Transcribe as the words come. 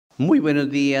Muy buenos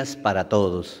días para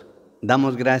todos.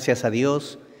 Damos gracias a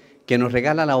Dios que nos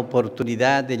regala la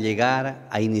oportunidad de llegar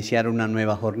a iniciar una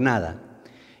nueva jornada.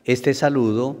 Este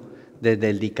saludo desde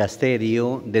el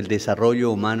Dicasterio del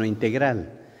Desarrollo Humano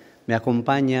Integral. Me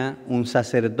acompaña un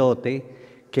sacerdote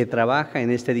que trabaja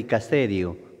en este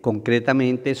dicasterio,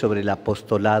 concretamente sobre el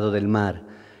Apostolado del Mar.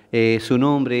 Su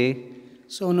nombre...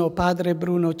 Sono Padre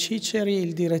Bruno Cicieri,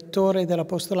 il direttore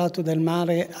dell'Apostolato del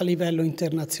Mare a livello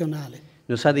internazionale.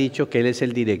 Nos ha dicho que él es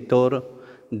el director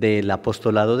del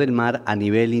Apostolado del Mar a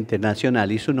nivel internacional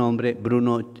y su nombre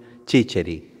Bruno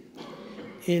Cicieri.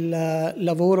 Il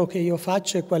lavoro che io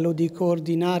faccio è quello di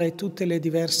coordinare tutte le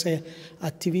diverse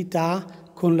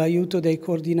attività con l'aiuto dei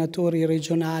coordinatori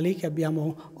regionali, che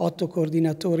abbiamo 8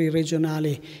 coordinatori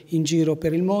regionali in giro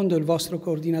per il mondo. Il vostro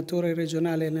coordinatore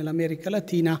regionale nell'America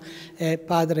Latina è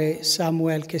Padre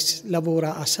Samuel, che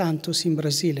lavora a Santos in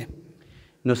Brasile.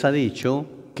 Nos ha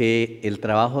dicho que el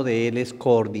trabajo de él es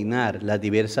coordinar las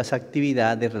diversas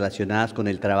actividades relacionadas con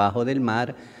el trabajo del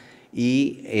mar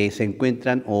y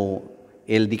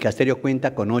el dicasterio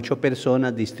cuenta con 8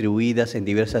 personas distribuidas en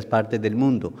diversas partes del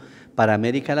mundo. Para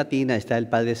América Latina está el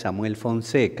Padre Samuel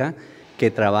Fonseca,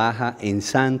 que trabaja en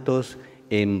Santos,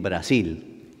 en Brasil.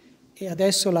 E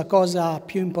adesso la cosa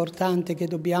più importante che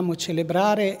dobbiamo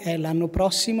celebrare è l'anno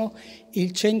prossimo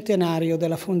il centenario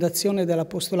della fondazione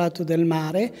dell'Apostolato del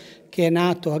Mare, che è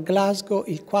nato a Glasgow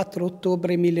il 4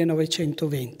 ottobre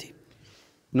 1920.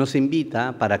 Nos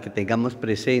invita para que tengamos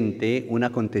presente un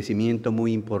acontecimiento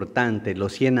muy importante,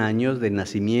 los 100 años del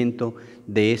nacimiento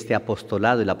de este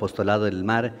apostolado, el Apostolado del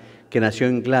Mar, que nació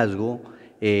en Glasgow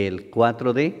el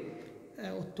 4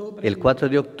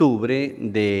 de octubre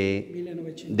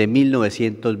de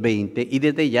 1920 y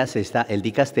desde ya el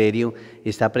dicasterio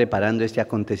está preparando este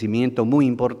acontecimiento muy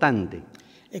importante.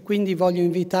 E quindi voglio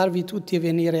invitarvi tutti a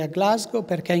venire a Glasgow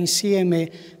perché insieme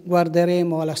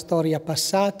guarderemo alla storia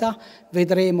passata,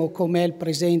 vedremo com'è il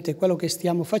presente, quello che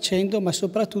stiamo facendo, ma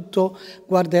soprattutto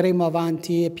guarderemo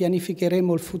avanti e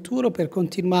pianificheremo il futuro per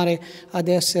continuare ad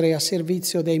essere a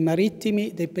servizio dei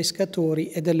marittimi, dei pescatori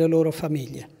e delle loro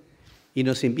famiglie. Y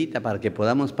nos invita para que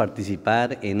podamos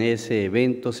participar en ese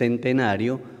evento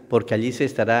centenario, porque allí se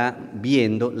estará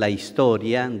viendo la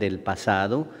historia del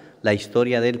pasado, la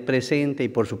historia del presente y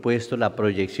por supuesto la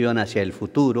proyección hacia el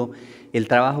futuro, el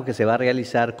trabajo que se va a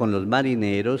realizar con los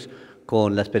marineros,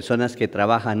 con las personas che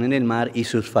trabajan en el mar y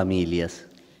sus familias.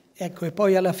 Ecco, e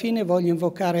poi alla fine voglio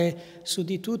invocare su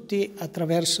di tutti,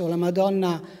 attraverso la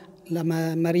Madonna, la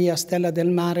Maria Stella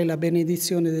del Mare, la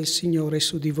benedizione del Signore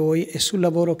su di voi e sul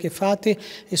lavoro che fate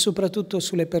e soprattutto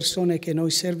sulle persone che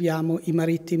noi serviamo, i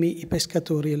marittimi, i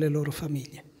pescatori e le loro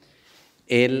famiglie.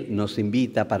 Él nos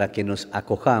invita para que nos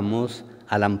acojamos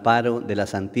al amparo de la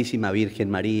Santísima Virgen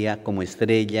María como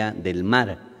estrella del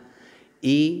mar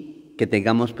y que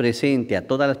tengamos presente a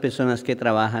todas las personas que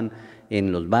trabajan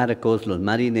en los barcos, los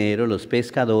marineros, los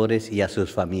pescadores y a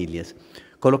sus familias.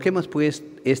 Coloquemos pues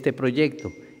este proyecto,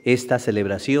 esta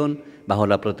celebración bajo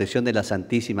la protección de la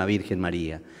Santísima Virgen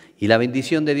María y la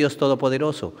bendición de Dios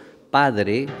Todopoderoso,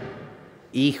 Padre,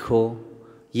 Hijo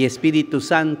y Espíritu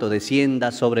Santo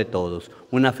descienda sobre todos.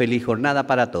 Una feliz jornada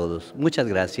para todos. Muchas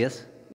gracias.